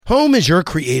Home is your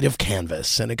creative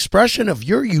canvas, an expression of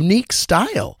your unique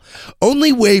style.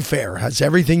 Only Wayfair has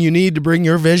everything you need to bring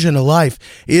your vision to life.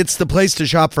 It's the place to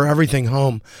shop for everything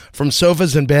home, from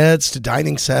sofas and beds to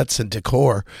dining sets and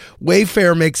decor.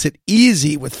 Wayfair makes it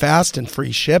easy with fast and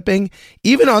free shipping,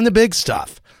 even on the big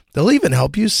stuff. They'll even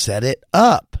help you set it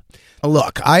up.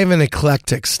 Look, I have an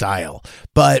eclectic style,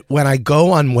 but when I go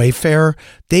on Wayfair,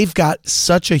 they've got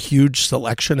such a huge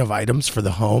selection of items for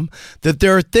the home that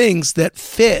there are things that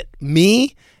fit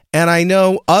me, and I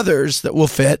know others that will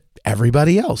fit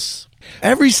everybody else.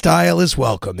 Every style is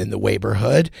welcome in the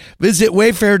Wayborhood. Visit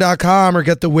wayfair.com or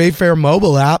get the Wayfair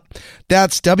mobile app.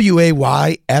 That's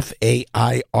WAYFAIR.com.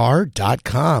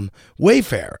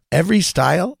 Wayfair, every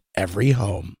style, every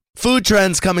home. Food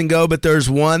trends come and go, but there's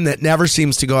one that never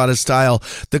seems to go out of style.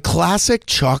 The classic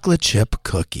chocolate chip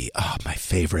cookie. Oh, my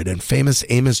favorite. And Famous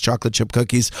Amos chocolate chip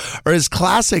cookies are as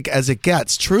classic as it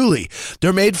gets, truly.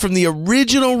 They're made from the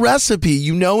original recipe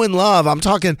you know and love. I'm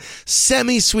talking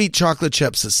semi-sweet chocolate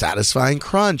chips, a satisfying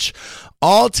crunch,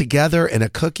 all together in a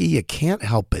cookie you can't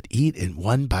help but eat in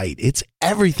one bite. It's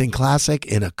everything classic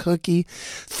in a cookie.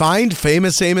 Find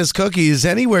Famous Amos cookies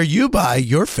anywhere you buy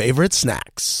your favorite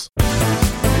snacks.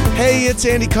 Hey, it's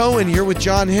Andy Cohen here with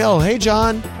John Hill. Hey,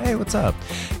 John. Hey, what's up?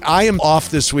 I am off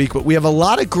this week, but we have a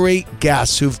lot of great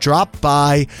guests who've dropped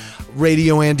by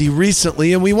Radio Andy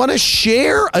recently, and we want to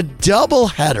share a double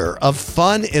header of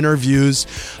fun interviews.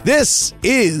 This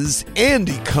is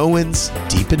Andy Cohen's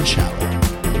Deep and Shallow.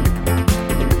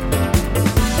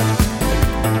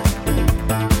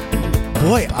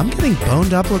 Boy, I'm getting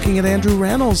boned up looking at Andrew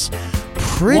Rannells'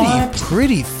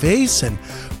 pretty face and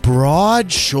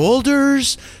broad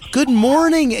shoulders. Good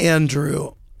morning,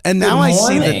 Andrew. And now I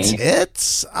see the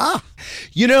tits.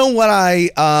 You know what?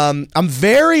 I'm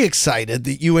very excited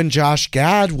that you and Josh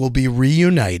Gad will be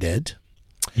reunited.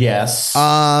 Yes.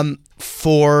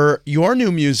 For your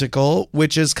new musical,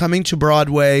 which is coming to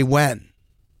Broadway when?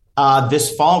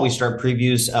 This fall. We start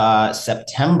previews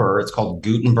September. It's called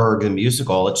Gutenberg the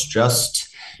Musical. It's just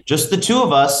the two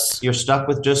of us. You're stuck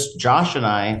with just Josh and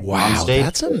I on stage.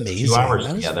 That's amazing. 2 hours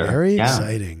that together. Very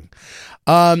exciting.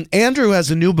 Andrew has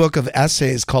a new book of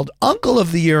essays called Uncle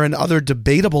of the Year and Other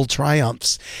Debatable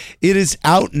Triumphs. It is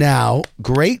out now.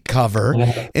 Great cover.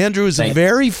 Andrew is a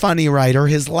very funny writer.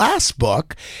 His last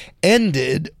book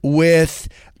ended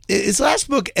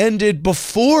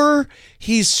before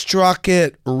he struck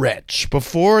it rich,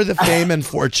 before the fame and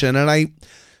fortune. And I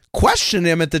questioned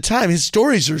him at the time. His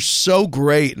stories are so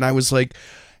great. And I was like,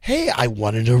 hey, I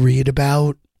wanted to read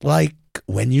about like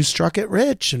when you struck it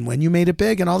rich and when you made it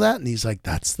big and all that. And he's like,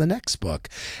 that's the next book.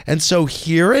 And so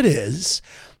here it is.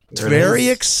 It's very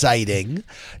exciting.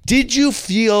 Did you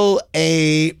feel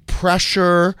a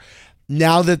pressure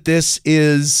now that this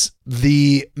is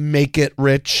the make it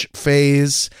rich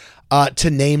phase to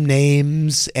name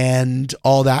names and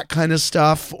all that kind of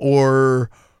stuff? Or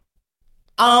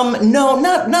no,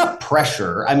 not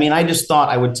pressure. I mean, I just thought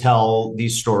I would tell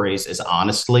these stories as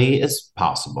honestly as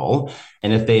possible.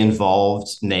 And if they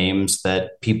involved names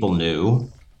that people knew,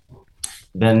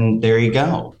 then there you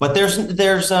go. But there was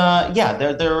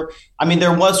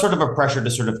sort of a pressure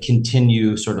to sort of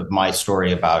continue sort of my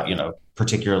story about,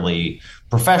 particularly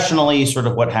professionally, sort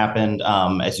of what happened.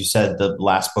 As you said, the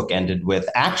last book ended with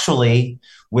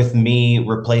me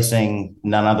replacing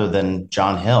none other than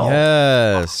John Hill.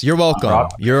 Yes, you're welcome.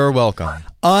 You're welcome.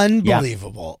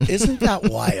 Unbelievable. Yeah. Isn't that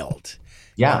wild?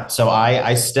 Yeah. So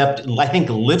I stepped, I think,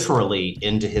 literally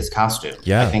into his costume.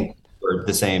 Yeah. I think we're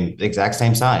the exact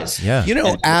same size. Yeah.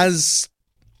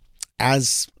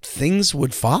 As things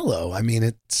would follow, I mean,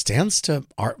 it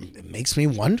makes me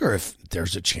wonder if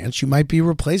there's a chance you might be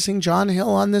replacing John Hill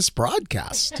on this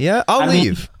broadcast. Yeah, I'll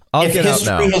leave. I'll get out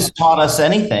now. If history has taught us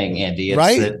anything, Andy,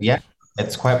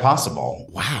 it's quite possible.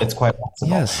 Wow. It's quite possible.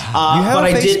 Yes. You have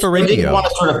a face for radio. I did want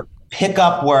to sort of pick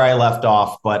up where I left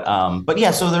off, but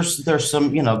yeah, so there's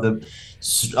some,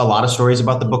 a lot of stories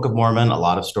about the Book of Mormon, a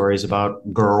lot of stories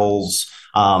about girls,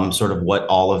 sort of what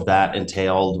all of that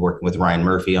entailed, working with Ryan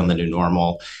Murphy on The New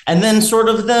Normal, and then sort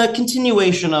of the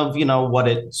continuation of, what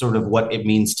it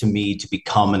means to me to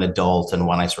become an adult, and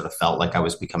when I sort of felt like I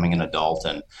was becoming an adult,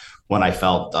 and when I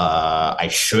felt I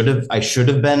should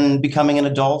have been becoming an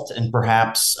adult, and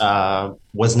perhaps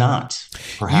was not.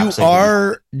 Perhaps you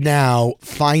are now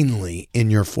finally in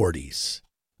your 40s.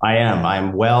 I am.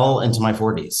 I'm well into my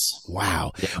 40s.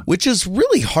 Wow. Yeah. Which is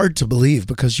really hard to believe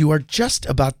because you are just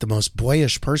about the most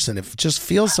boyish person. It just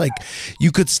feels like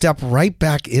you could step right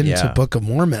back into Book of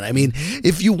Mormon. I mean,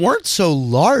 if you weren't so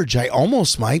large, I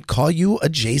almost might call you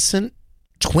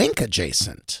twink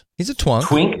adjacent. He's a twunk.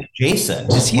 Twink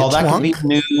adjacent. Is he a twunk? That could be a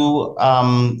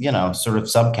new, sort of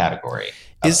subcategory.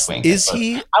 Is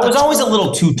he? I was always a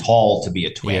little too tall to be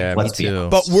a twink. Yeah, let's me be too.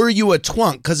 honest. But were you a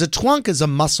twunk? Because a twunk is a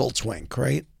muscle twink,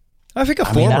 right? I think a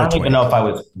I former don't twink. even know if I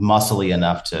was muscly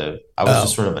enough to. I was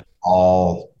just sort of a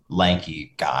tall,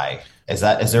 lanky guy. Is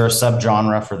there a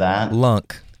subgenre for that?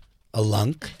 Lunk. A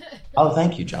lunk? Oh,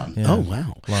 thank you, John. Yeah. Oh,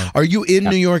 wow. Lunk. Are you in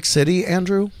New York City,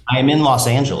 Andrew? I am in Los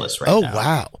Angeles right now. Oh,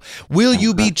 wow. Will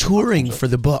you be touring for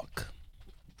the book?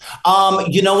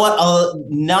 You know what?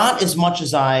 Not as much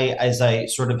as I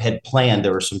sort of had planned.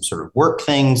 There were some sort of work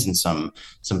things and some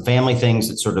family things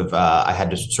that sort of I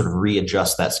had to sort of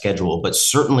readjust that schedule. But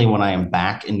certainly when I am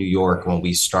back in New York, when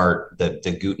we start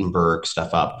the Gutenberg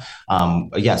stuff up,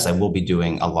 yes, I will be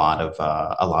doing a lot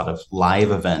of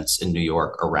live events in New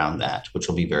York around that, which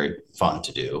will be very fun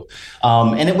to do.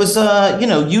 And it was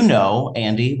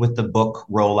Andy, with the book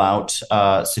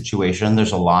rollout situation,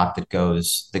 there's a lot that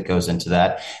goes into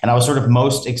that. And I was sort of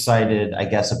most excited, I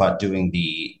guess, about doing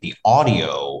the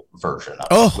audio version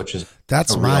of it, which is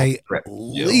that's my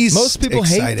least most people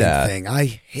hate that thing. I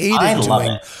hated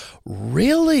doing it.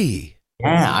 Really?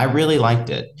 Yeah, I really liked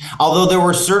it. Although there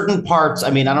were certain parts,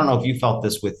 I mean, I don't know if you felt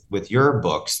this with your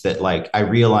books, that like I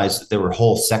realized that there were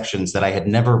whole sections that I had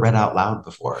never read out loud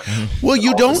before. Well,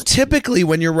 you don't typically,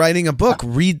 when you're writing a book,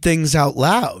 read things out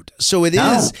loud. So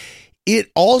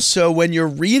it also, when you're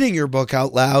reading your book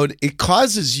out loud, it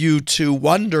causes you to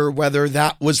wonder whether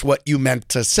that was what you meant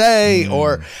to say,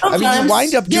 or you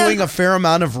wind up doing a fair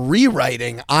amount of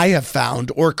rewriting, I have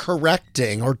found, or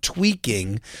correcting or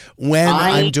tweaking when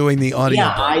I'm doing the audio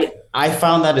book. I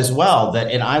found that as well.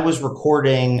 And I was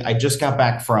recording. I just got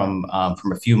back from a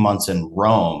few months in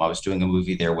Rome. I was doing a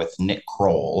movie there with Nick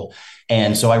Kroll,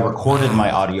 and so I recorded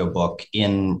my audiobook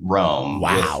in Rome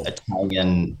with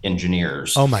Italian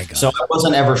engineers. Oh my god! So I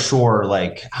wasn't ever sure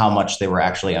like how much they were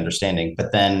actually understanding.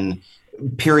 But then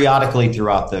periodically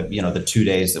throughout the 2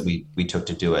 days that we took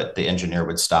to do it, the engineer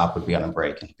would be on a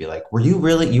break and he'd be like, you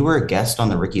were a guest on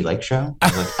the Ricky Lake show?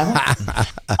 I was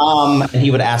like, and he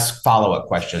would ask follow-up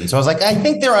questions. So I was like, I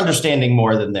think they're understanding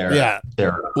more than they're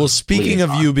well, speaking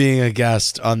of you being a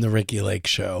guest on the Ricky Lake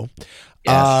show,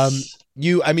 yes.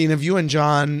 Have you and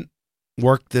John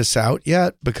worked this out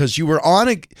yet? Because you were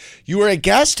a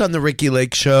guest on the Ricky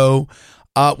Lake show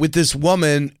with this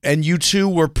woman, and you two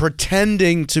were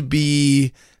pretending to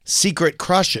be secret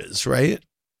crushes, right?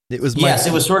 It was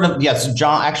sort of, yes.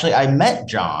 John, actually, I met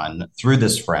John through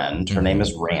this friend. Her name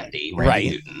is Randy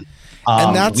Newton.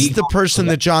 And that's the person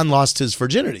that John lost his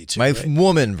virginity to. My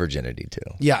woman virginity to.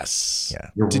 Yes. Yeah.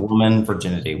 Your woman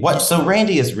virginity. What? So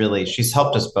Randy is she's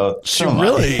helped us both. She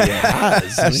really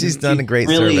has. She's done a great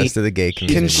service to the gay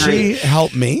community. Can she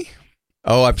help me?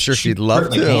 Oh, I'm sure she'd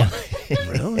love to.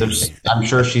 Really? I'm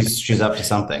sure she's up to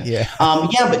something. Yeah.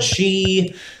 But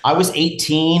I was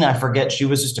 18. I forget. She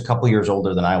was just a couple years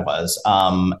older than I was,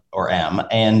 or am.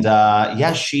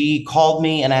 And she called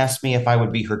me and asked me if I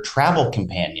would be her travel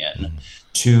companion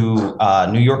to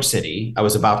New York City. I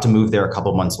was about to move there a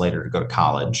couple months later to go to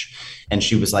college. And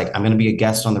she was like, I'm going to be a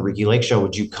guest on the Ricky Lake show.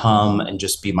 Would you come and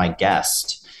just be my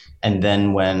guest? And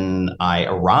then when I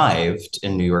arrived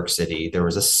in New York City, there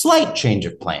was a slight change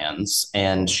of plans,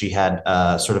 and she had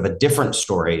sort of a different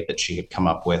story that she had come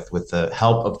up with the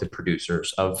help of the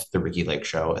producers of the Ricky Lake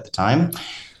show at the time.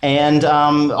 And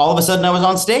all of a sudden I was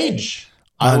on stage.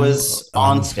 I was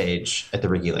on stage at the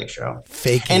Ricky Lake show.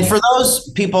 Faking. And for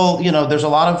those people, there's a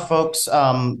lot of folks,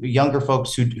 younger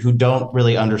folks who don't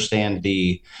really understand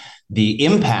the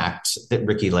impact that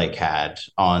Ricky Lake had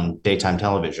on daytime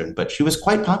television, but she was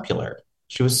quite popular.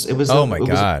 It was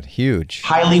huge,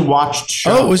 highly watched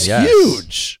show. Oh, it was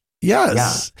huge.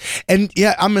 Yes. Yeah. And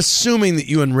I'm assuming that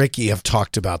you and Ricky have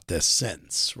talked about this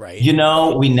since, right?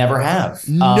 We never have.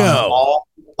 No.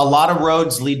 A lot of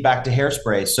roads lead back to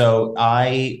Hairspray. So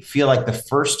I feel like the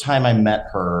first time I met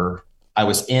her, I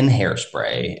was in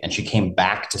Hairspray and she came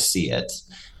back to see it.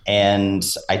 And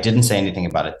I didn't say anything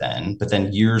about it then, but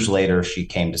then years later, she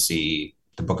came to see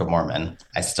the Book of Mormon.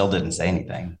 I still didn't say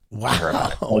anything to her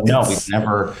about it. Oh, no,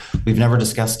 we've never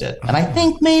discussed it. And I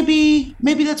think maybe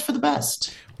that's for the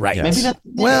best. Right. Yes.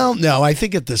 No, I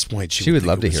think at this point she would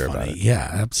love to hear about it. Yeah,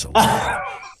 absolutely.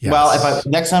 Yes. Well,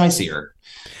 next time I see her,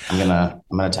 I'm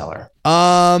gonna tell her.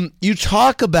 You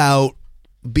talk about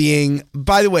being,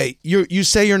 by the way, you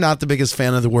say you're not the biggest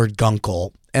fan of the word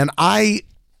gunkle, and I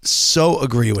so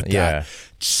agree with that. Yeah.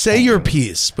 Say your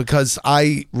piece, because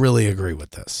I really agree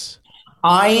with this.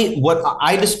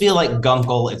 I just feel like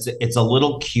Gunkel, it's a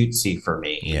little cutesy for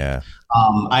me. Yeah.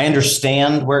 I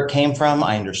understand where it came from.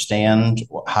 I understand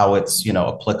how it's,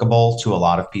 applicable to a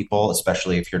lot of people,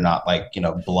 especially if you're not like,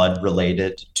 blood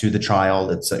related to the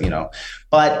child. It's,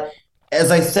 but as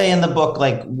I say in the book,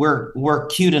 like we're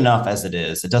cute enough as it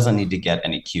is. It doesn't need to get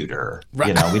any cuter. Right.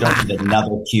 We don't need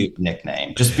another cute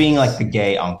nickname. Just being like the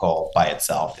gay uncle by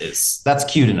itself that's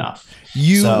cute enough.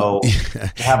 So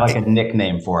to have like a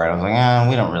nickname for it, I was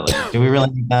like, do we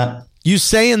really need that? You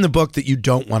say in the book that you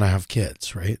don't want to have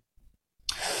kids, right?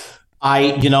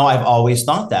 I've always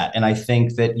thought that. And I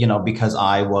think that, because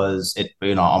I was,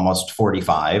 almost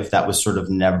 45, that was sort of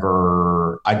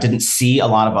I didn't see a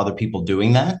lot of other people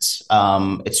doing that.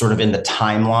 It's sort of in the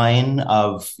timeline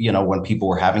of, when people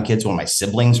were having kids, when my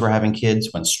siblings were having kids,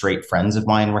 when straight friends of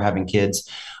mine were having kids.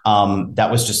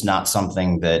 That was just not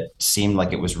something that seemed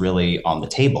like it was really on the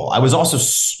table. I was also,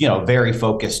 very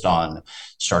focused on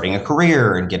starting a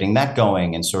career and getting that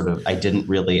going. And sort of, I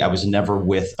was never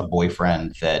with a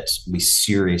boyfriend that we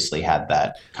seriously had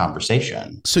that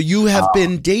conversation. So you have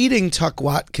been dating Tuck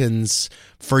Watkins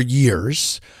for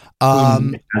years.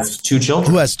 Who has two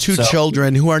children. Who has two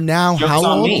children who are now how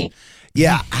old? Me.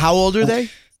 Yeah. How old are they?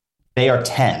 They are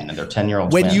 10 and they're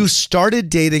 10-year-olds. When you started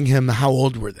dating him, how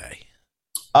old were they?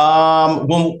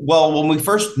 When we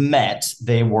first met,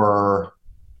 they were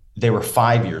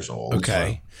 5 years old.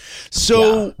 Okay.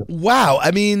 So wow.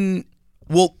 I mean,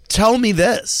 well, tell me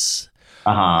this.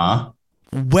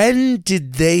 When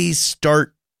did they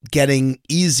start getting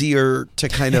easier to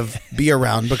kind of be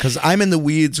around? Because I'm in the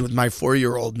weeds with my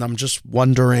 4-year-old and I'm just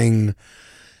wondering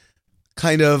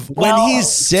kind of when he's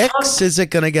 6, is it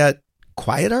going to get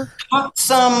quieter?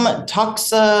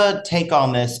 Tuck's take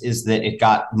on this is that it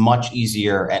got much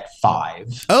easier at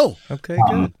 5. Oh, okay,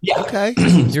 good. Yeah. Okay.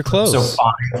 You're close. So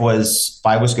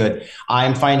 5 was good.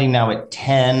 I'm finding now at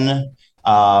 10,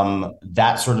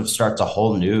 that sort of starts a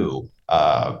whole new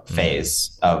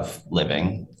phase of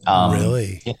living.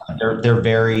 Really? Yeah, they're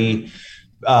very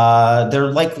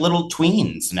they're like little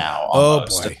tweens now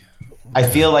almost. Oh boy. I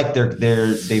feel like they're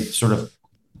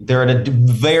at a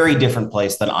very different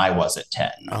place than I was at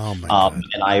 10. Oh my God.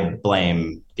 And I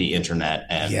blame the internet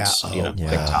and Yeah.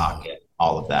 TikTok and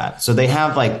all of that. So they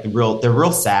have like they're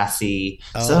real sassy,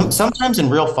 sometimes in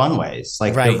real fun ways.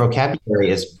 Like their vocabulary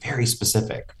is very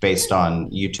specific based on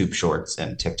YouTube Shorts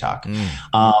and TikTok.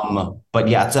 But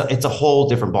yeah, it's a whole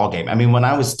different ballgame. I mean, when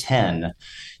I was 10,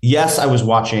 yes, I was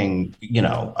watching,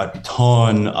 a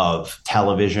ton of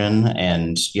television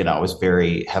and, I was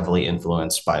very heavily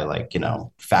influenced by like,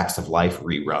 Facts of Life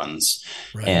reruns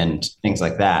and things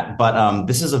like that. But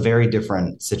this is a very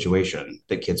different situation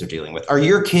that kids are dealing with. Are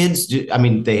your kids,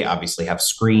 they obviously have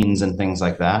screens and things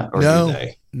like that, or do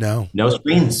they? No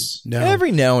screens. No.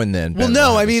 Every now and then. Well,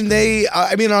 no,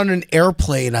 on an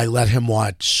airplane, I let him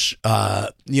watch, an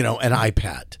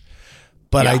iPad,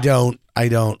 but I don't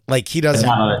like, he doesn't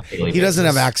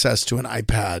have access to an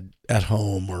iPad at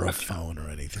home or a phone or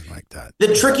anything like that.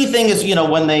 The tricky thing is,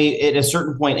 when at a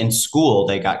certain point in school,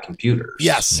 they got computers.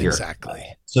 Yes, exactly.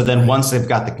 So then once they've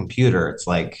got the computer, it's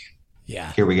like,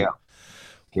 here we go.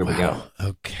 Here we go.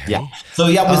 Okay. Yeah. So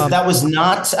that was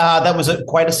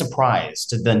quite a surprise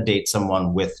to then date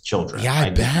someone with children. Yeah, I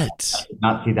bet. I did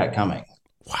not see that coming.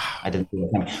 Wow. I didn't see that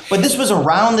coming. But this was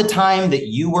around the time that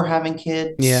you were having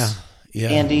kids. Yeah.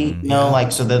 Andy,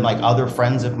 so then like other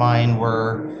friends of mine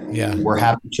were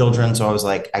having children. So I was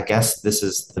like, I guess this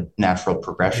is the natural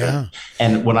progression. Yeah.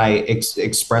 And when I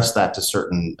expressed that to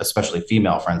certain, especially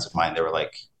female friends of mine, they were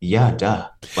like, yeah, duh.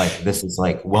 Like, this is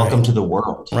like, welcome to the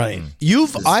world. Right.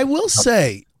 I will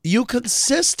say, you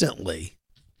consistently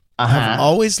have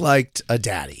always liked a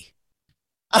daddy.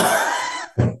 Am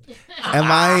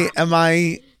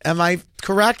I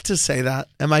correct to say that?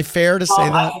 Am I fair to say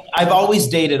that? I've always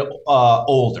dated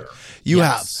older. You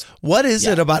have. What is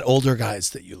it about older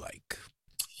guys that you like?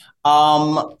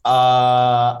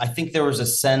 I think there was a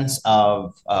sense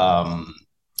of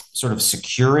sort of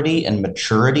security and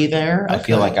maturity there. Okay. I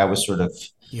feel like I was sort of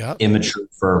immature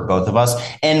for both of us.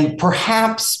 And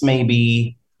perhaps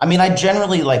maybe, I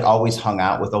generally like always hung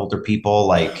out with older people,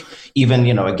 like even,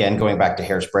 again, going back to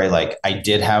Hairspray, like I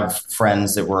did have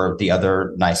friends that were the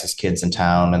other nicest kids in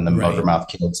town and the Motormouth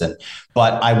kids.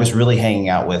 But I was really hanging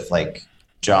out with like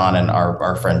John and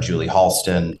our friend Julie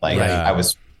Halston. Like I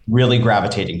was really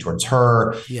gravitating towards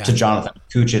her, to Jonathan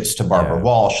Kuchitz, to Barbara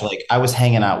Walsh. Like I was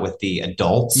hanging out with the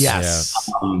adults. Yes.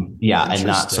 And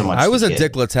not so much. I was a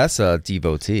Dick Latessa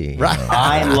devotee. Right.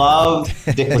 I loved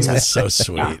Dick Latessa. He was so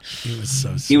sweet. He was so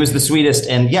sweet. He was the sweetest.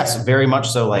 And yes, very much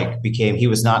so. Like he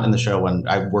was not in the show when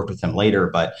I worked with him later,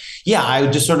 but yeah, I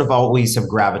just sort of always have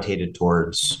gravitated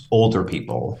towards older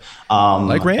people.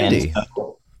 Like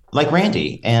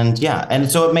Randy. And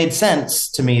so it made sense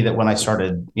to me that when I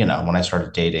started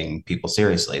dating people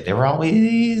seriously, they were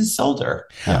always older.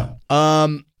 Are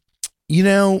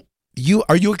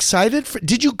you excited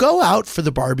did you go out for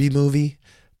the Barbie movie?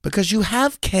 Because you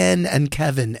have Ken and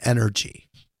Kevin energy.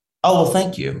 Oh, well,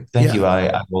 thank you. Thank you.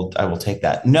 I will take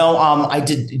that. No, I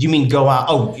did. You mean go out?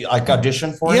 Oh, like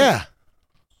audition for it? Yeah.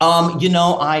 I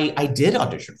did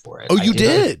audition for it. Oh, you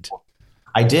did?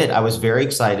 I did. I was very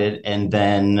excited. And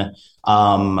then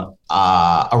around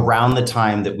the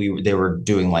time that they were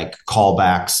doing like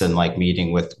callbacks and like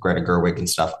meeting with Greta Gerwig and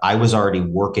stuff, I was already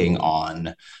working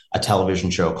on a television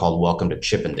show called Welcome to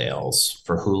Chippendales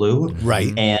for Hulu.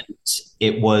 Right. And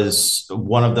it was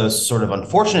one of those sort of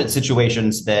unfortunate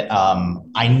situations that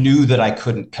I knew that I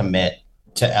couldn't commit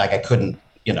to. Like I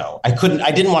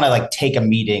didn't want to like take a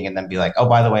meeting and then be like, oh,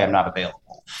 by the way, I'm not available.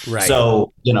 Right.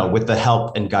 So, with the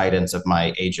help and guidance of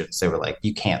my agents, they were like,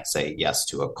 you can't say yes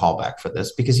to a callback for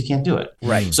this because you can't do it.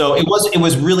 Right. So it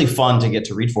was really fun to get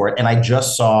to read for it. And I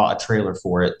just saw a trailer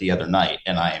for it the other night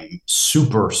and I'm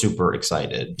super, super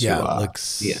excited.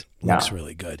 Looks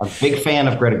really good. I'm a big fan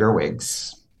of Greta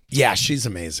Gerwig's. Yeah, she's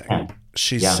amazing.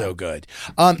 She's so good.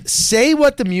 Say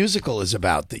what the musical is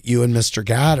about that you and Mr.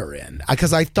 Gad are in.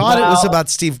 Because I thought it was about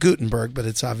Steve Guttenberg, but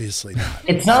it's obviously not.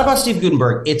 It's not about Steve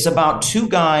Guttenberg. It's about two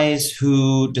guys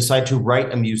who decide to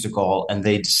write a musical, and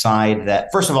they decide that,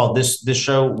 first of all, this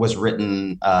show was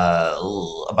written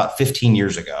about 15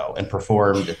 years ago and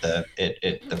performed at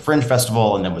the Fringe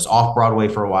Festival, and then was off Broadway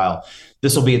for a while.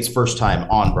 This will be its first time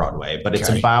on Broadway, but it's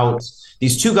about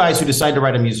these two guys who decide to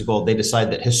write a musical. They decide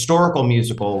that historical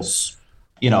musicals,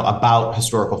 about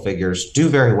historical figures, do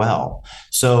very well.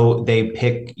 So they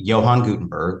pick Johann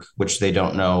Gutenberg, which they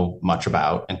don't know much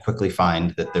about, and quickly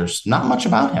find that there's not much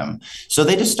about him. So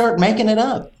they just start making it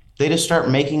up. They just start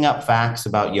making up facts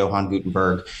about Johann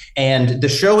Gutenberg. And the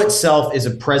show itself is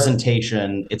a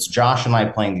presentation. It's Josh and I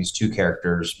playing these two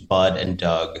characters, Bud and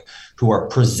Doug, who are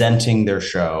presenting their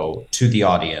show to the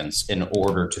audience in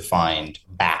order to find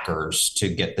backers to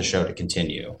get the show to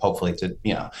continue, hopefully to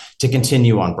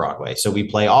continue on Broadway. So we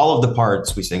play all of the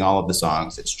parts, we sing all of the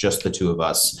songs. It's just the two of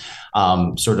us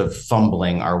sort of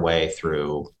fumbling our way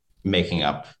through making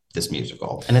up this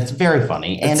musical. And it's very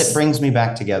funny. And it brings me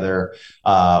back together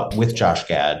with Josh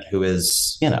Gad, who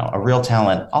is, a real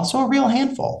talent, also a real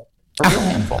handful. But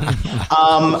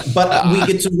we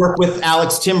get to work with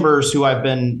Alex Timbers, who I've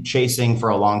been chasing for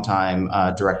a long time,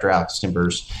 director Alex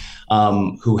Timbers,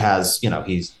 who has,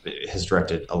 he has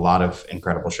directed a lot of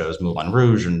incredible shows, Moulin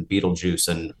Rouge and Beetlejuice,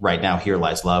 and right now Here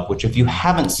Lies Love, which if you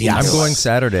haven't seen, I'm going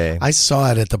Saturday. I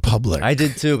saw it at the Public. I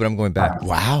did too, but I'm going back.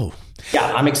 Wow.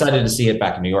 Yeah, I'm excited to see it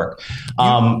back in New York.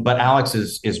 But Alex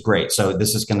is great. So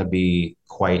this is going to be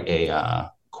quite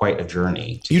a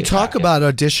journey. You talk about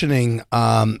auditioning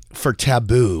for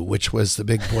Taboo, which was the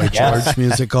Big Boy George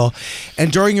musical.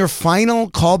 And during your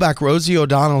final callback, Rosie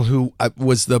O'Donnell, who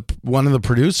was one of the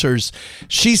producers,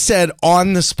 she said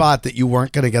on the spot that you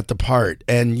weren't going to get the part.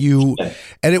 And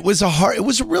it was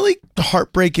a really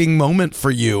heartbreaking moment for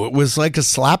you. It was like a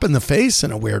slap in the face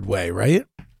in a weird way, right?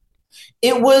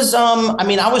 It was,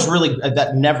 I was really,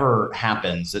 that never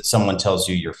happens that someone tells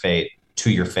you your fate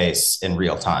to your face in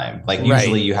real time. Like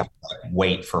usually you have to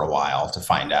wait for a while to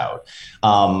find out.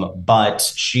 But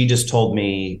she just told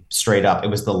me straight up,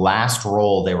 it was the last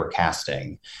role they were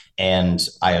casting. And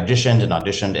I auditioned,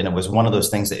 and it was one of those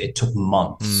things that it took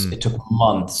months. It took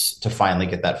months to finally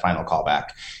get that final callback.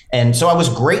 And so I was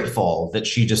grateful that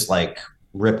she just like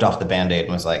ripped off the Band-Aid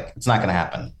and was like, it's not going to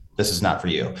happen. This is not for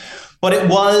you. But that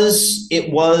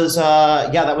was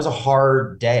a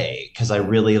hard day because I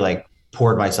really like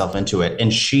poured myself into it.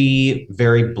 And she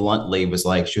very bluntly was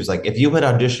like, if you had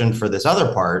auditioned for this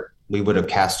other part, we would have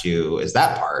cast you as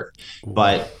that part,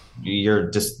 but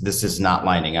this is not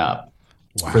lining up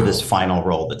for this final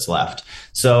role that's left.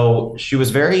 So she was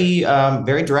very,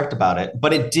 very direct about it,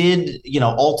 but it did,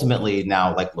 ultimately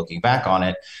now, like looking back on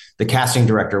it, the casting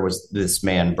director was this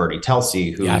man, Bernie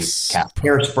Telsey, who cast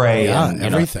Hairspray and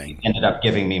everything. Ended up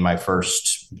giving me my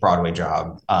first Broadway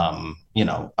job,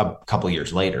 a couple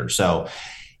years later. So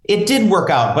it did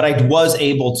work out, but I was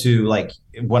able to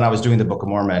when I was doing the Book of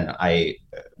Mormon, I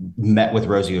met with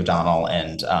Rosie O'Donnell,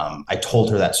 and I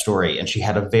told her that story, and she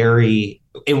had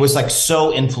it was like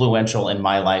so influential in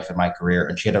my life and my career,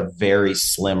 and she had a very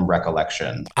slim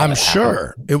recollection. I'm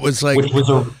sure it was like,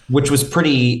 which was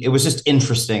pretty. It was just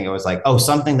interesting. It was like, oh,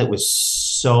 something that was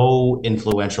so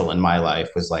influential in my life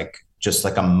was like just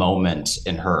like a moment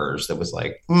in hers that was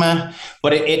like meh.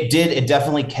 But it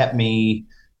definitely kept me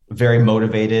very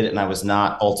motivated, and I was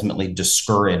not ultimately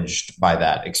discouraged by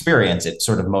that experience. It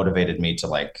sort of motivated me to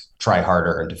like try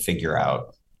harder and to figure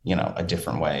out, a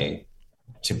different way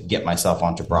to get myself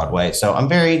onto Broadway. So I'm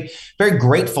very, very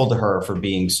grateful to her for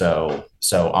being so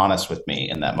honest with me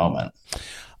in that moment.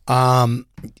 God,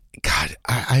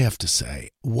 I have to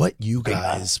say, what you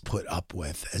guys put up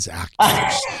with as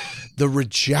actors, the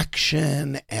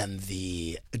rejection and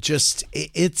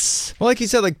it's... Well, like you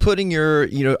said, like putting your,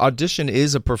 audition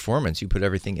is a performance. You put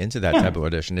everything into that type of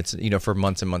audition. It's, for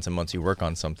months and months and months you work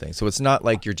on something. So it's not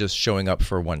like you're just showing up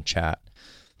for one chat.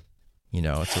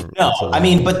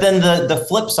 But then the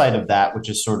flip side of that, which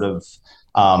is sort of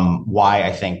why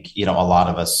I think, a lot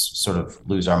of us sort of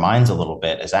lose our minds a little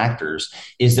bit as actors,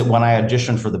 is that when I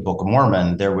auditioned for the Book of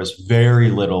Mormon, there was very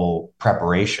little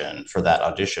preparation for that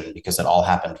audition because it all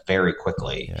happened very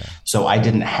quickly. Yeah. So I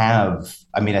didn't have,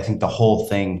 I think the whole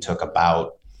thing took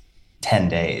about 10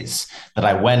 days that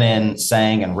I went in,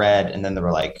 sang and read, and then they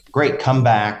were like, great, come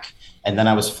back. And then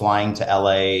I was flying to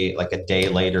LA like a day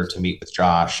later to meet with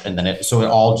Josh. And then so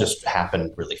it all just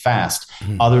happened really fast.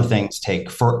 Mm-hmm. Other things take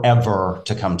forever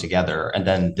to come together. And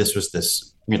then this was the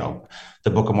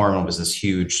Book of Mormon was this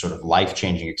huge sort of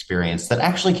life-changing experience that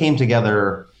actually came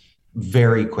together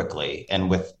very quickly. And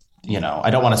with,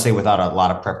 I don't want to say without a lot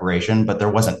of preparation, but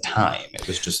there wasn't time. It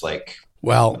was just like,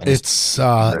 well,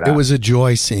 it was a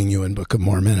joy seeing you in Book of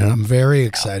Mormon, and I'm very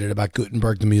excited about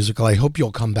Gutenberg the musical. I hope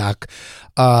you'll come back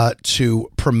to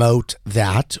promote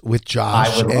that with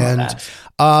Josh. And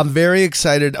I'm very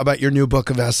excited about your new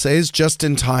book of essays, just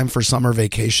in time for summer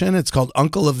vacation. It's called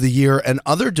Uncle of the Year and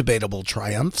Other Debatable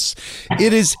Triumphs.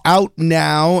 It is out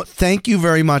now. Thank you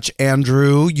very much,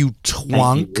 Andrew, you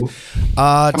twunk.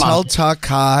 Tell Tuck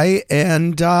hi,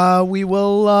 and we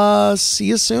will see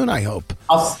you soon, I hope.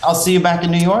 I'll see you back in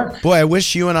New York. Boy, I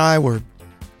wish you and I were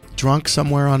drunk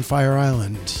somewhere on Fire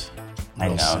Island. I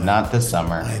know, not this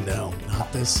summer. I know,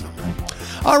 not this summer.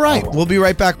 All right, we'll be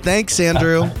right back. Thanks,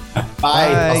 Andrew.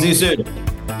 Bye. I'll see you soon.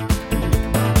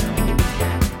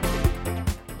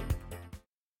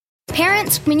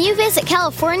 Parents, when you visit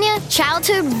California,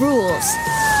 childhood rules.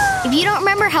 If you don't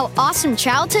remember how awesome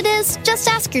childhood is, just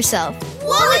ask yourself,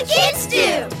 what would kids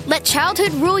do? Let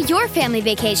childhood rule your family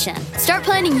vacation. Start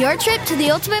planning your trip to the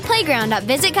ultimate playground at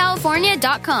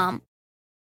visitcalifornia.com.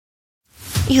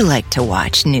 You like to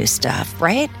watch new stuff,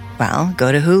 right? Well,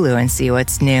 go to Hulu and see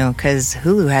what's new, because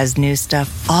Hulu has new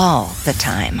stuff all the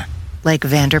time. Like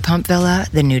Vanderpump Villa,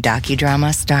 the new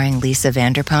docudrama starring Lisa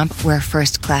Vanderpump, where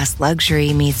first-class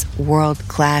luxury meets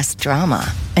world-class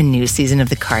drama. A new season of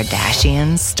The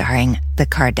Kardashians starring The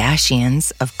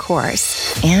Kardashians, of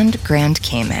course. And Grand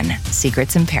Cayman,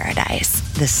 Secrets in Paradise,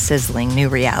 the sizzling new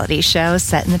reality show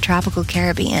set in the tropical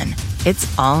Caribbean.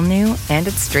 It's all new, and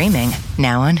it's streaming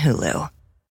now on Hulu.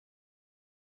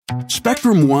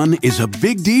 Spectrum One is a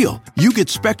big deal. You get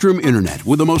Spectrum Internet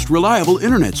with the most reliable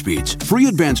internet speeds, free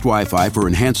advanced Wi-Fi for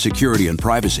enhanced security and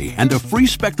privacy, and a free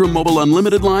Spectrum Mobile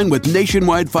Unlimited line with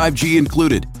nationwide 5G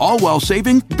included, all while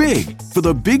saving big. For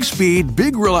the big speed,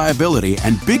 big reliability,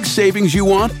 and big savings you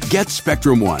want, get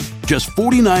Spectrum One. Just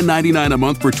 $49.99 a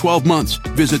month for 12 months.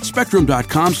 Visit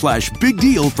spectrum.com/big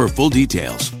deal for full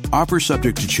details. Offer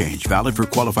subject to change. Valid for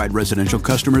qualified residential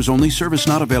customers only. Service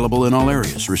not available in all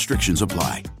areas. Restrictions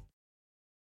apply.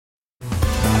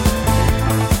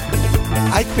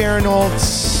 Ike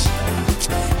Barinholtz.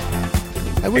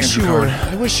 I wish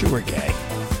you were gay.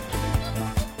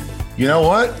 You know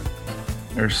what?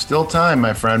 There's still time,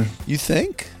 my friend. You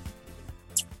think?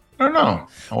 I don't know.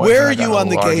 Where are you on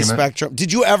the gay spectrum?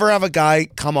 Did you ever have a guy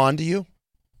come on to you?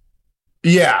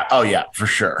 Yeah. Oh, yeah, for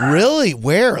sure. Really?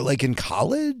 Where? Like in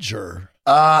college or?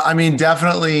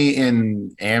 Definitely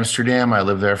in Amsterdam. I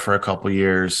lived there for a couple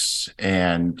years,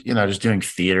 and just doing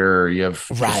theater. You have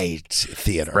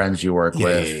theater friends you work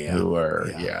with who are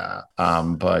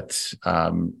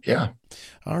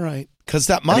All right, because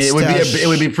that mustache. It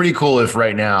would be pretty cool if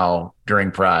right now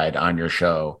during Pride on your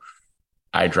show,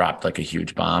 I dropped like a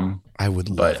huge bomb. I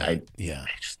would, I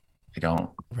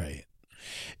don't. Right.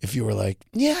 If you were like,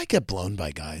 yeah, I get blown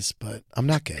by guys, but I'm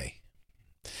not gay.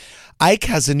 Ike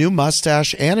has a new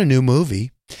mustache and a new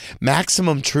movie.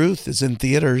 Maximum Truth is in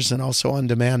theaters and also on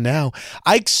demand now.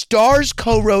 Ike stars,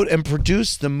 co-wrote, and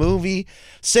produced the movie.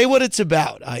 Say what it's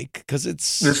about, Ike, because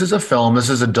This is a film. This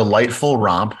is a delightful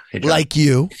romp. Hey, John. like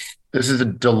you. This is a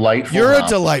delightful You're romp. a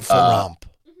delightful romp.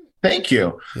 Thank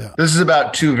you. Yeah. This is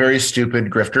about two very stupid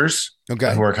grifters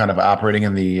Okay. who are kind of operating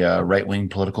in the right-wing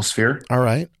political sphere. All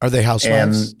right. Are they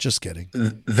housewives? And- Just kidding.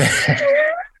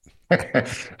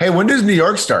 Hey, when does New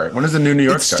York start? When does the new New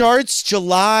York It start? starts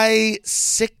July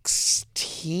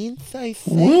 16th, I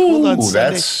think. Ooh, Hold on,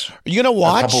 Sunday. that's Are you going to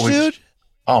watch, couple weeks. dude?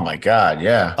 Oh my God,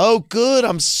 yeah. Oh, good.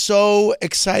 I'm so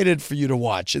excited for you to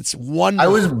watch. It's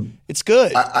wonderful. It's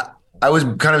good. I was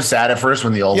kind of sad at first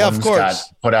when the old ones got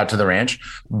put out to the ranch,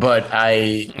 but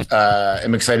I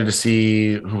am excited to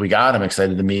see who we got. I'm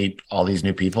excited to meet all these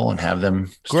new people and have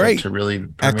them start to really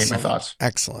permeate my thoughts.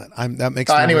 Excellent. That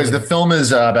makes anyways, the film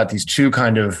is about these two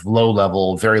kind of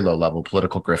very low level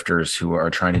political grifters who are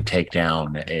trying to take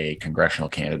down a congressional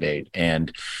candidate.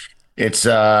 And it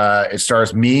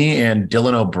stars me and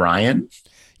Dylan O'Brien.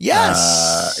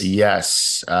 Yes.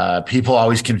 Yes. People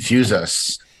always confuse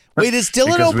us. Wait, is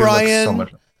Dylan because we look O'Brien so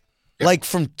much- like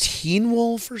from Teen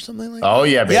Wolf or something like that? Oh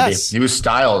yeah, baby. Yes. He was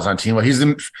Styles on Teen Wolf. He's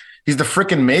the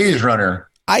freaking Maze Runner.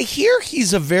 I hear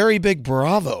he's a very big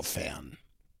Bravo fan.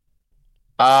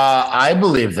 I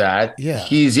believe that. Yeah.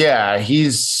 He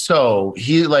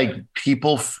like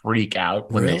people freak out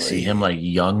when they see him, like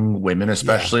young women,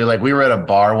 especially. Like we were at a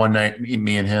bar one night,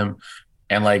 me and him,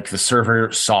 and like the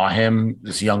server saw him,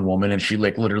 this young woman, and she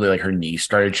like literally like her knee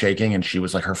started shaking, and she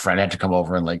was like her friend had to come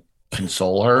over and like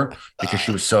console her because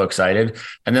she was so excited.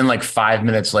 And then like 5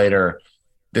 minutes later,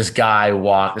 this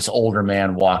older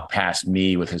man walked past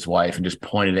me with his wife and just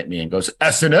pointed at me and goes,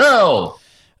 SNL.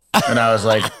 And I was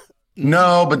like,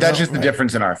 no, but that's just the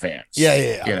difference in our fans.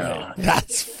 Yeah. You know, right.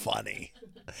 That's funny.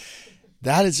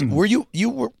 That is. Were you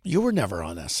were never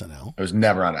on SNL? I was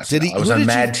never on SNL. I was on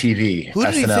Mad TV. Who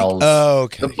did he think? SNL's. Oh,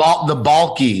 okay. The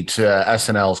bulky to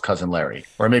SNL's cousin Larry,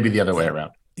 or maybe the other way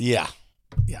around. Yeah.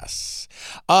 Yes.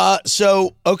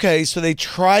 So they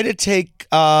try to take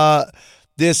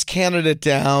this candidate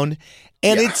down,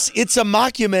 and it's a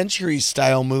mockumentary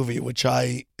style movie, which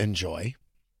I enjoy.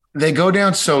 They go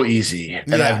down so easy,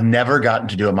 and I've never gotten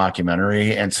to do a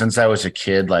mockumentary. And since I was a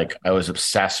kid, like I was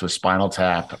obsessed with Spinal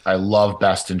Tap. I love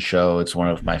Best in Show. It's one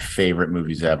of my favorite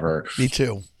movies ever. Me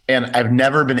too. And I've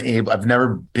never been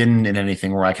in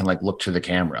anything where I can like look to the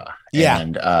camera. Yeah.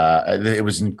 And it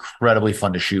was incredibly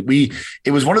fun to shoot.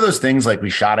 It was one of those things like we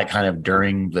shot it kind of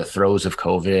during the throes of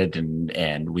COVID,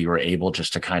 and we were able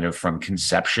just to kind of from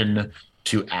conception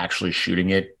to actually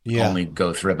shooting it only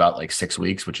go through about like 6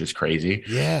 weeks, which is crazy.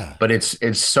 Yeah. But it's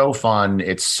so fun.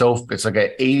 It's like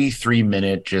an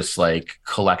 83-minute just like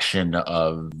collection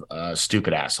of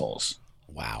stupid assholes.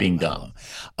 Wow. Being dumb.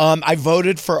 I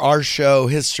voted for our show,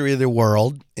 History of the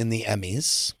World, in the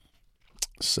Emmys.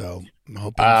 So I'm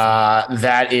hoping.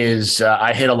 That is,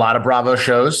 I hit a lot of Bravo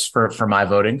shows for my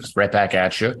voting. Right back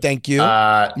at you. Thank you.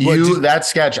 That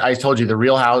sketch, I told you, the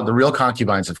real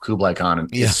concubines of Kublai Khan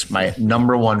is my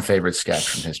number one favorite sketch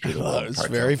from History of the World. It's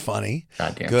very funny.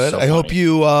 Goddamn, good. So I hope funny.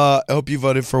 you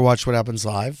voted for Watch What Happens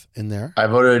Live in there. I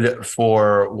voted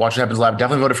for Watch What Happens Live.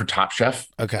 Definitely voted for Top Chef.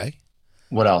 Okay.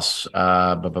 What else?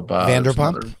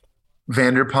 Vanderpump.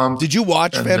 Vanderpump. Did you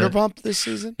watch Vanderpump this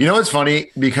season? You know what's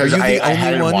funny? Because I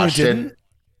hadn't watched it.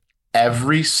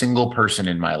 Every single person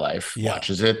in my life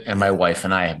watches it, and my wife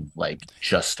and I have like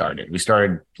just started. We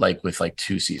started like with like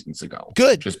 2 seasons ago.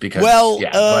 Good. Just because.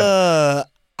 I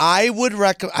would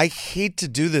recommend. I hate to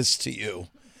do this to you.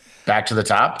 Back to the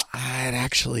Top. I'd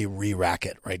actually re-rack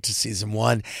it right to season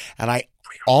 1, and I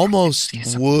almost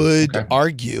would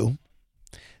argue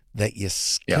that you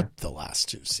skipped the last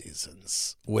 2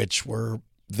 seasons, which were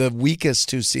the weakest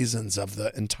 2 seasons of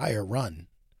the entire run.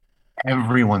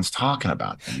 Everyone's talking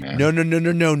about them, man.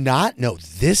 No.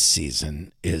 This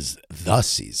season is the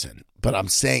season. But I'm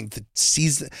saying the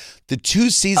 2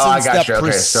 seasons that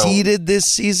preceded this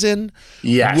season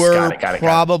were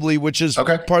probably, which is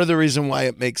part of the reason why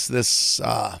it makes this,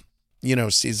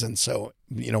 season so,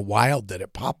 wild that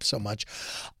it popped so much.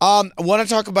 I want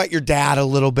to talk about your dad a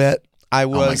little bit. I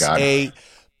was a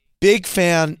big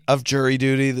fan of Jury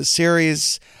Duty, the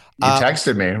series. You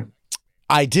texted me.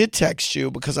 I did text you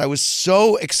because I was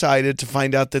so excited to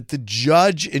find out that the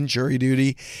judge in Jury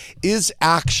Duty is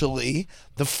actually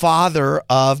the father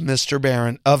of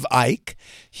of Ike.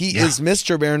 He is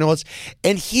Mr. Barinholtz,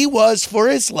 and he was for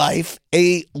his life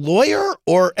a lawyer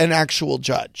or an actual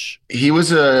judge. He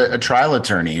was a trial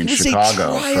attorney in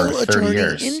Chicago for 30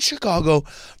 years. In Chicago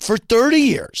for 30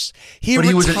 years. He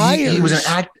was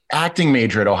an acting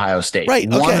major at Ohio State. Right.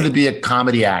 Okay. Wanted to be a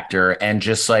comedy actor and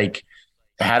just like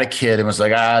had a kid and was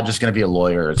like, I'm just going to be a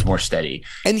lawyer. It's more steady.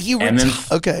 And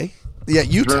okay. Yeah,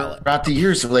 you tell it. Throughout the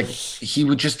years, like he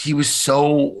was so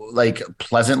like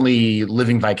pleasantly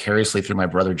living vicariously through my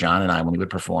brother John and I when he would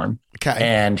perform. Okay.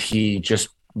 And he just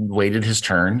waited his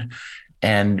turn.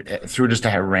 And through just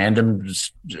a random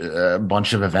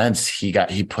bunch of events,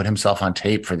 he put himself on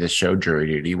tape for this show, Jury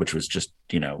Duty, which was just,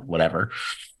 whatever.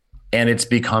 And it's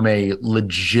become a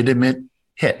legitimate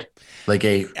hit. Like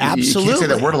absolutely. You can't say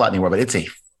that word a lot anymore, but it's a.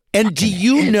 And do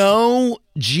you know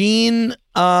Gene,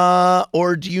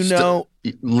 or do you know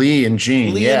Lee and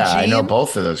Gene? I know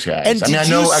both of those guys. And I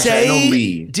know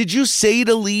Lee. Did you say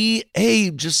to Lee, "Hey,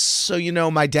 just so you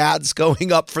know, my dad's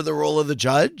going up for the role of the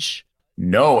judge"?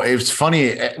 No, it's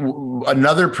funny.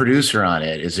 Another producer on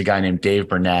it is a guy named Dave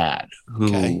Bernard,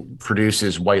 who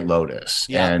produces White Lotus,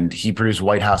 and he produced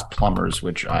White House Plumbers,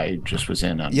 which I just was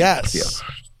in on. Yes,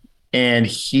 and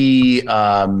he.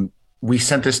 We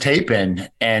sent this tape in,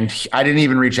 and I didn't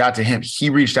even reach out to him. He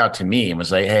reached out to me and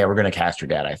was like, "Hey, we're going to cast your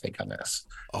dad, I think, on this."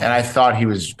 And I thought he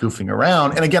was goofing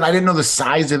around. And again, I didn't know the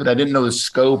size of it. I didn't know the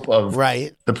scope of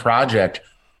the project.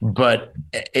 But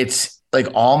it's like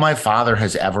all my father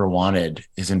has ever wanted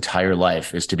his entire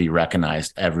life is to be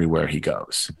recognized everywhere he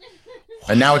goes.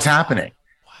 And now it's happening.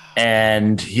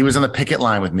 And he was on the picket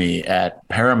line with me at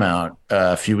Paramount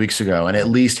a few weeks ago, and at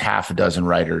least half a dozen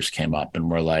writers came up and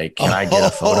were like, "Can I get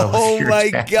a photo?" Oh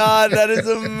my God, that is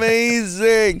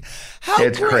amazing!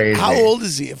 It's crazy. How old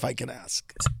is he, if I can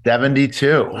ask?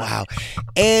 72. Wow!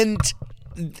 And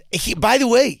he, by the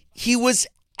way, he was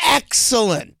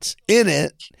excellent in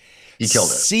it. He killed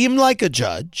it. Seemed like a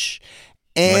judge.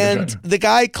 And the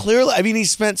guy clearly, I mean, he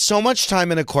spent so much time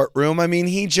in a courtroom. I mean,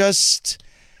 he just.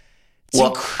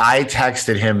 I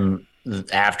texted him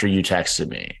after you texted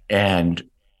me, and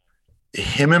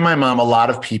him and my mom, a lot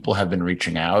of people have been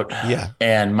reaching out. Yeah.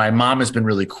 And my mom has been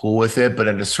really cool with it. But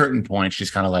at a certain point,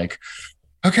 she's kind of like,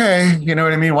 okay, you know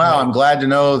what I mean? Wow, I'm glad to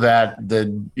know that the,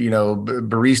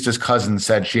 barista's cousin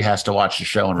said she has to watch the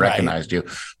show and recognized you.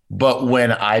 But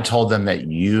when I told them that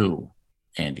you,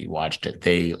 Andy, watched it,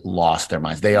 they lost their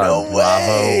minds. They are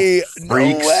Bravo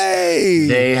freaks. No way.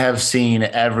 They have seen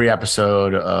every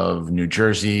episode of New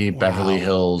Jersey, Beverly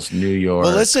Hills, New York.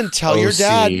 Well, listen, tell your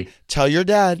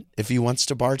dad if he wants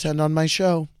to bartend on my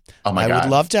show. Oh my God. I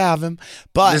would love to have him.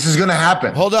 But this is going to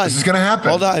happen. Hold on. This is going to happen.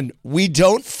 Hold on. We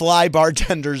don't fly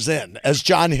bartenders in, as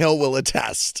John Hill will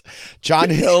attest. John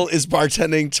Hill is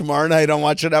bartending tomorrow night on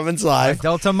Watch What Happens Live.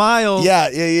 Delta Miles.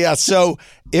 Yeah. So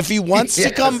if he wants to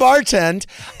come bartend,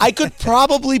 I could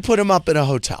probably put him up in a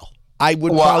hotel.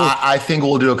 I think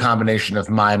we'll do a combination of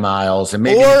my miles and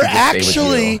maybe. Or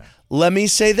actually, let me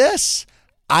say this.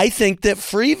 I think that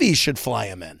Freebie should fly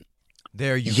him in.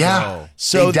 There you go.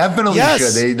 So they definitely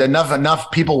should.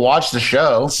 Enough people watch the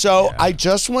show. So I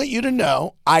just want you to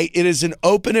know, it is an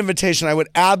open invitation. I would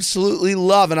absolutely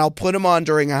love, and I'll put him on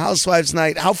during a Housewives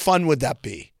night. How fun would that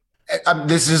be?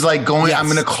 This is like going. Yes. I'm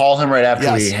going to call him right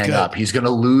after we hang up. He's going to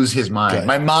lose his mind. Good.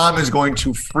 My mom is going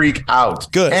to freak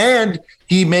out. Good. And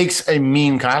he makes a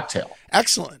mean cocktail.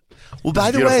 Excellent. Well,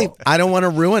 by the way, I don't want to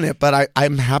ruin it, but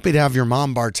I'm happy to have your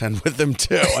mom bartend with them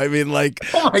too. I mean, like,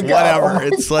 whatever.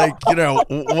 It's like,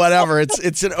 whatever.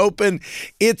 It's an open.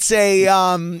 It's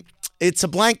a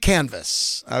blank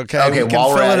canvas. Okay. We can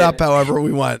fill it up however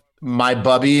we want. My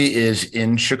bubby is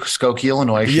in Skokie,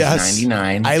 Illinois. She's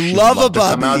 99. I love a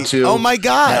bubby. Come out too. Oh my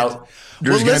God. Now,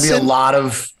 there's going to be a lot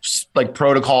of like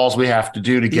protocols we have to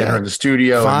do to get her in the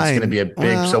studio. And it's going to be a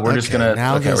big. So we're just going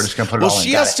to. Okay, we're just going to put it all in. Well,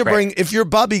 she has to bring. If your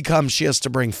bubby comes, she has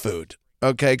to bring food.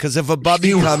 Okay, because if a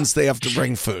bubby comes, they have to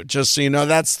bring food. Just so you know,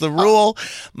 that's the rule.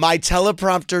 My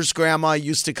teleprompter's grandma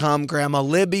used to come, Grandma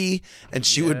Libby, and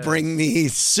she would bring me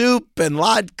soup and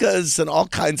latkes and all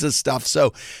kinds of stuff.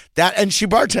 So that, and she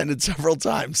bartended several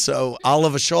times. So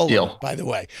Olive Shallow, by the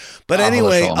way. But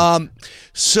anyway,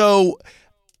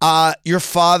 your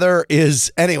father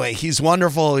is, anyway, he's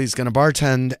wonderful. He's going to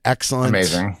bartend. Excellent.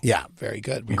 Amazing. Yeah, very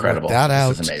good. We Incredible. worked that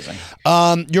out. This is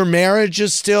amazing. Your marriage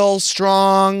is still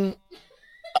strong.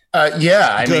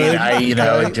 I mean,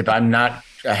 I'm not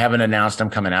I haven't announced I'm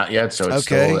coming out yet, so it's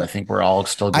Okay. still. I think we're all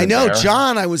still. Good I know, there.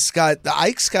 John.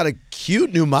 Ike's got a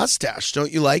cute new mustache.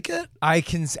 Don't you like it? I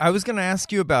was going to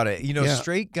ask you about it. You know, Yeah.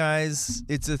 straight guys,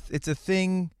 it's a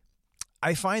thing.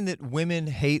 I find that women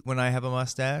hate when I have a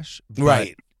mustache, but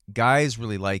Right. guys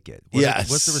really like it.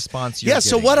 Yes. What's the response you're Yeah.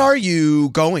 So getting? what are you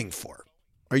going for?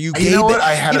 Are you gay? You know what?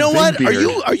 I had you a know big what?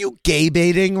 beard. Are you gay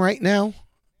baiting right now?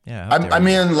 Yeah, how dare I you.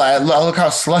 mean, look how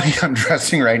slutty I'm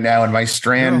dressing right now in my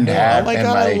Strand You're a whore. hat Oh my and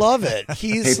god, my I love it.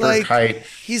 He's paper like kite.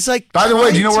 he's like. By the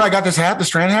way, do you know trying where I to- got this hat? The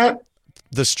Strand hat.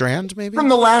 The Strand, maybe? From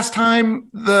the last time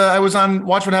I was on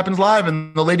Watch What Happens Live,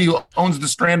 and the lady who owns the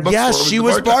Strand bookstore. Yes, she the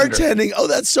was bartender. bartending. Oh,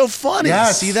 that's so funny.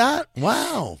 Yes. See that?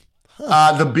 Wow.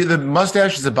 The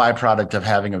mustache is a byproduct of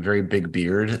having a very big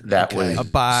beard. That was a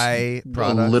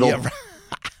byproduct. a little.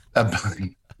 Yeah,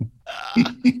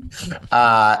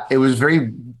 It was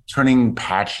very turning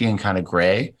patchy and kind of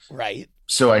gray. Right.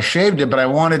 So I shaved it, but I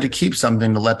wanted to keep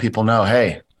something to let people know,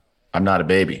 hey, I'm not a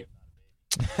baby.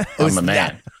 I'm a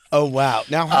man. Oh wow.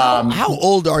 Now how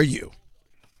old are you?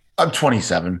 I'm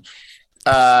 27.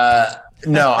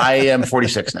 No, I am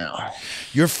 46 now.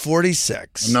 You're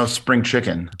 46. I'm no spring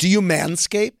chicken. Do you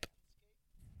manscape?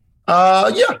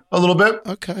 Yeah, a little bit.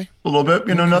 Okay. A little bit.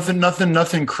 You know,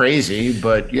 nothing crazy,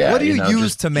 but yeah. What do you know, use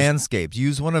just- to manscape?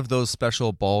 Use one of those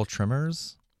special ball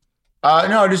trimmers? No,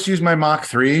 I just use my Mach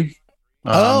 3.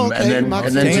 Oh, okay. And Mach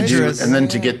then dangerous.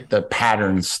 to get the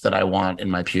patterns that I want in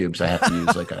my pubes, I have to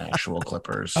use like an actual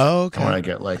clippers. Oh, okay. I want to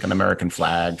get like an American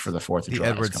flag for the 4th of The July.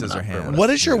 Edward coming up or Scissorhands. whatever. What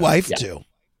does your wife Yeah. do?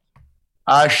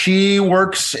 She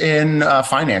works in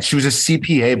finance. She was a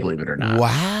CPA, believe it or not.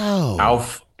 Wow. How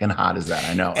fucking hot is that?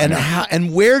 I know. And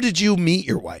and where did you meet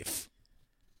your wife?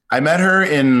 I met her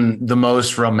in the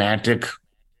most romantic,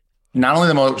 not only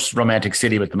the most romantic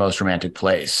city, but the most romantic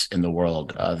place in the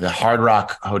world, the Hard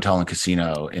Rock Hotel and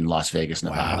Casino in Las Vegas,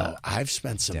 Nevada. Wow. I've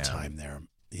spent some Damn. time there.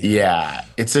 Yeah.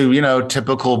 It's a,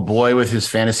 typical boy with his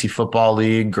fantasy football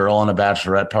league, girl on a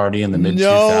bachorette party in the mid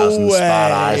 2000s, way.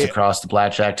 spot eyes across the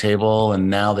blackjack table. And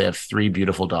now they have 3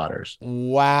 beautiful daughters.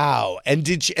 Wow. And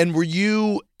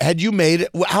had you made it?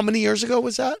 How many years ago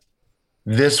was that?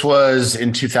 This was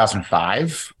in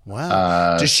 2005.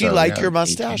 Wow. Does she so, like yeah, your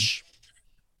mustache?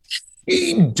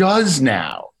 She does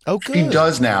now. Oh, good. She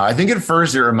does now. I think at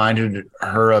first it reminded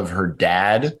her of her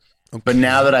dad, but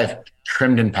now that I've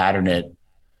trimmed and patterned it,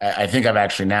 I think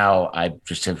I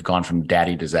just have gone from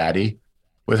daddy to zaddy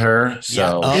with her.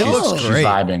 So Yeah. It looks she's great.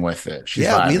 vibing with it. She's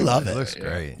Yeah, we vibing love with it. Looks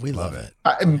great. We love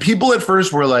it. People at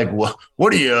first were like,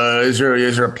 what are you, is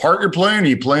there a part you're playing? Are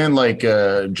you playing like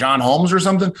John Holmes or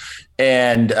something?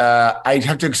 And I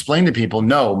have to explain to people,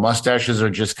 no, mustaches are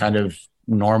just kind of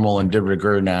normal and de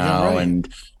rigueur now. Yeah, right.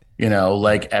 And,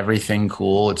 like everything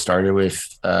cool. It started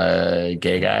with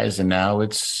gay guys and now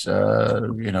it's,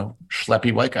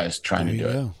 schleppy white guys trying to do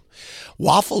it.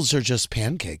 Waffles are just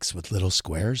pancakes with little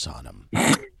squares on them.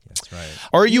 That's right.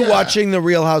 Are you watching The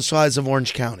Real Housewives of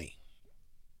Orange County?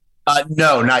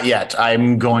 No, not yet. I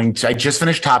just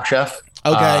finished Top Chef.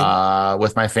 Okay.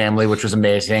 With my family, which was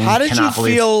amazing. How did you Cannot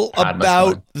believe feel how much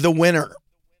about fun. the winner?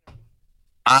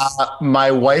 My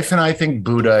wife and I think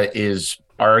Buddha is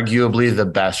arguably the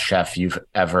best chef you've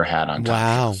ever had on Top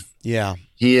Wow. Chef. Yeah.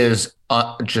 He is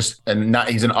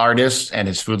he's an artist and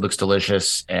his food looks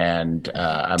delicious. And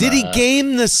Did he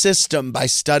game the system by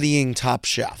studying Top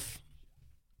Chef?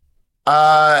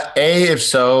 If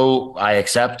so, I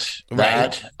accept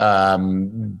that.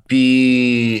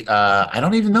 B, I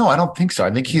don't even know. I don't think so.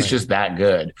 I think he's just that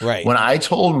good. Right. When I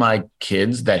told my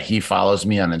kids that he follows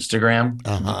me on Instagram,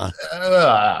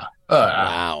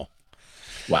 Wow.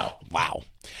 wow.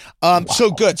 So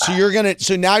good.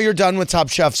 So now you're done with Top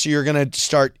Chef. So you're gonna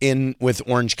start in with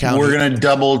Orange County. We're gonna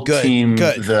double team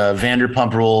good. the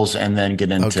Vanderpump Rules and then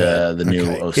get into the new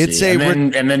OC. It's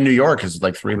and then New York is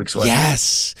like 3 weeks away.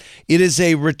 Yes, it is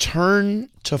a return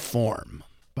to form.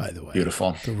 By the way,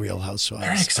 Beautiful. The Real Housewives.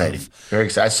 Very exciting. Very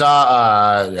exciting. I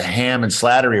saw Ham and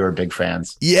Slattery were big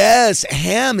fans. Yes,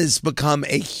 Ham has become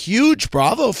a huge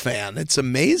Bravo fan. It's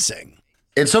amazing.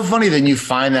 It's so funny that you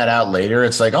find that out later.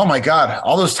 It's like, oh my God,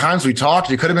 all those times we talked,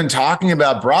 you could have been talking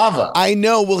about Bravo. I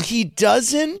know. Well, he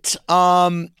doesn't.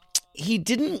 He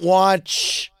didn't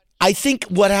watch. I think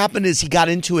what happened is he got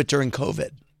into it during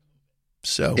COVID.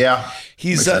 So Yeah.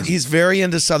 he's very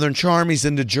into Southern Charm. He's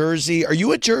into Jersey. Are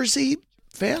you a Jersey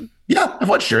fan? Yeah, I've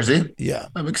watched Jersey. Yeah.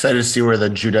 I'm excited to see where the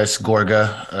Judas Gorga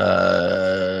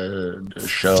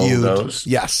show Feud. goes.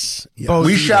 Yes. Yeah. Both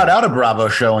We either. shout out a Bravo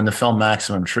show in the film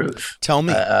Maximum Truth. Tell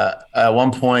me. At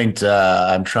one point,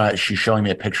 she's showing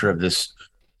me a picture of this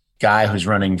guy who's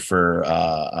running for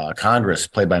Congress,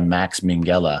 played by Max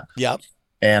Minghella. Yep.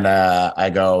 And I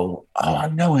go, oh, I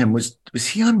know him. Was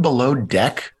he on Below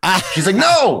Deck? She's like,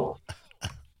 no.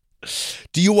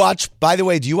 Do you watch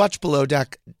Below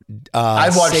Deck?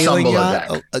 I've watched some Below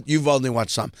Deck. You've only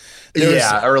watched some.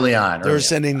 Early on.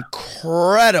 There's an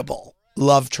incredible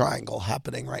love triangle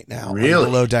happening right now. Really? On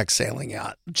Below Deck sailing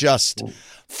yacht. Just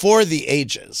for the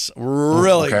ages.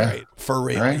 Really great. For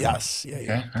real. Right. Yes. Yeah.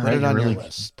 Okay. Put it on your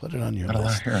list. Put it on your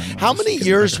list. Here. How many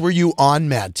years were you on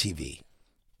Mad TV?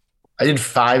 I did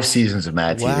 5 seasons of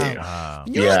Mad TV. Wow.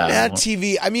 You're on Mad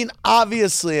TV. I mean,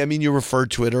 obviously, you referred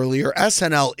to it earlier.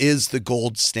 SNL is the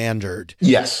gold standard.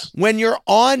 Yes. When you're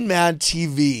on Mad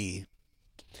TV,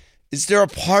 is there a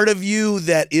part of you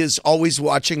that is always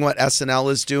watching what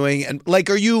SNL is doing? And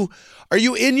like, are you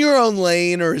in your own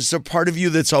lane, or is there part of you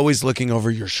that's always looking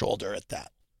over your shoulder at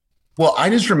that? Well,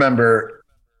 I just remember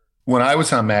when I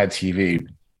was on Mad TV,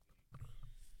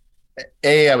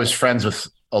 I was friends with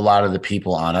a lot of the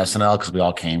people on SNL because we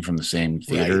all came from the same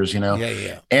theaters,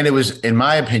 Yeah. And it was, in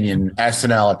my opinion,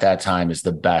 SNL at that time is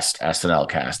the best SNL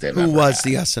cast they've ever Who was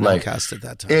had. the SNL cast at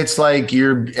that time? It's like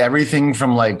you're everything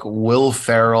from like Will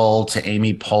Ferrell to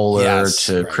Amy Poehler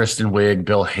to Kristen Wiig,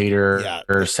 Bill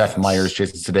Hader, Seth Meyers,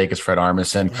 Jason Sudeikis, Fred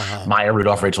Armisen, Maya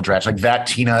Rudolph, Rachel Dratch, like that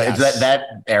Tina, that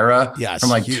era from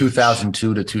like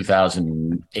 2002 to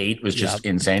 2008 was just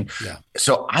insane. Yeah.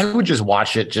 So I would just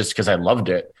watch it just because I loved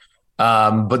it.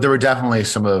 But there were definitely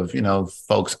some of,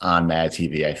 folks on Mad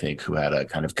TV, I think, who had a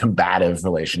kind of combative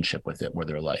relationship with it where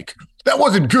they're like, that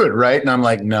wasn't good, right? And I'm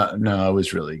like, no, it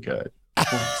was really good.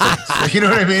 You know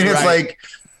what I mean? It's like,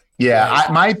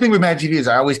 my thing with Mad TV is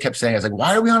I always kept saying, I was like,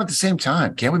 why are we on at the same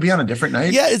time? Can't we be on a different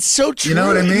night? Yeah, it's so true. You know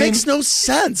what I mean? It makes no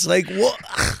sense. Like, what?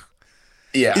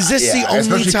 Yeah. Is this the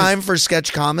only time for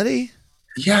sketch comedy?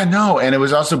 Yeah, no. And it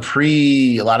was also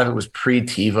a lot of it was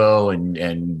pre-TiVo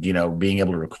and being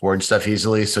able to record stuff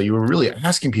easily. So you were really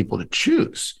asking people to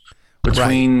choose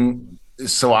between. Right.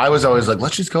 So I was always like,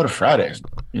 let's just go to Fridays.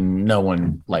 And no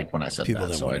one liked when I said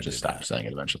that. So I just stopped saying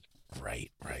it eventually.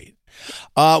 Right.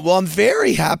 Well, I'm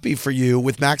very happy for you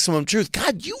with Maximum Truth.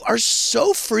 God, you are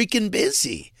so freaking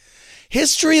busy.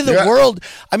 History of the World.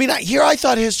 I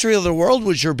thought History of the World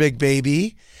was your big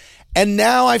baby. And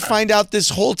now I find out this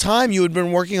whole time you had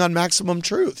been working on Maximum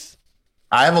Truth.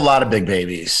 I have a lot of big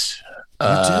babies. You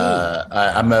do.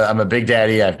 I'm a big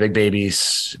daddy. I have big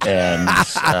babies and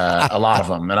a lot of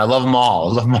them. And I love them all.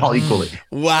 I love them all equally.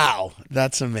 Wow.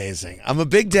 That's amazing. I'm a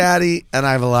big daddy and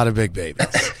I have a lot of big babies.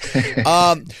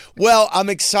 Well, I'm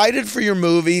excited for your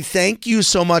movie. Thank you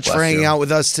so much for hanging out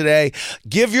with us today.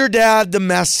 Give your dad the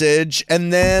message,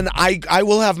 and then I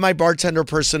will have my bartender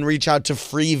person reach out to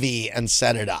Freevee and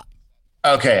set it up.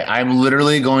 Okay, I'm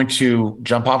literally going to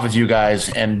jump off with you guys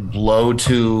and blow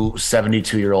to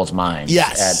 72-year-old's mind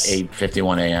at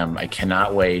 8:51 a.m. I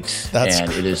cannot wait.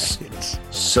 It is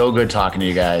so good talking to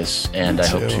you guys, and I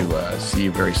hope to see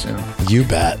you very soon. You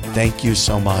bet. Thank you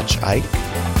so much, Ike.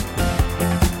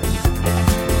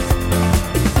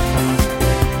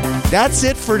 That's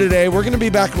it for today. We're going to be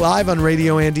back live on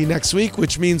Radio Andy next week,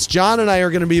 which means John and I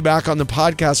are going to be back on the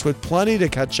podcast with plenty to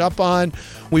catch up on.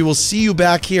 We will see you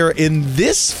back here in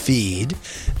this feed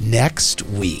next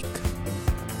week.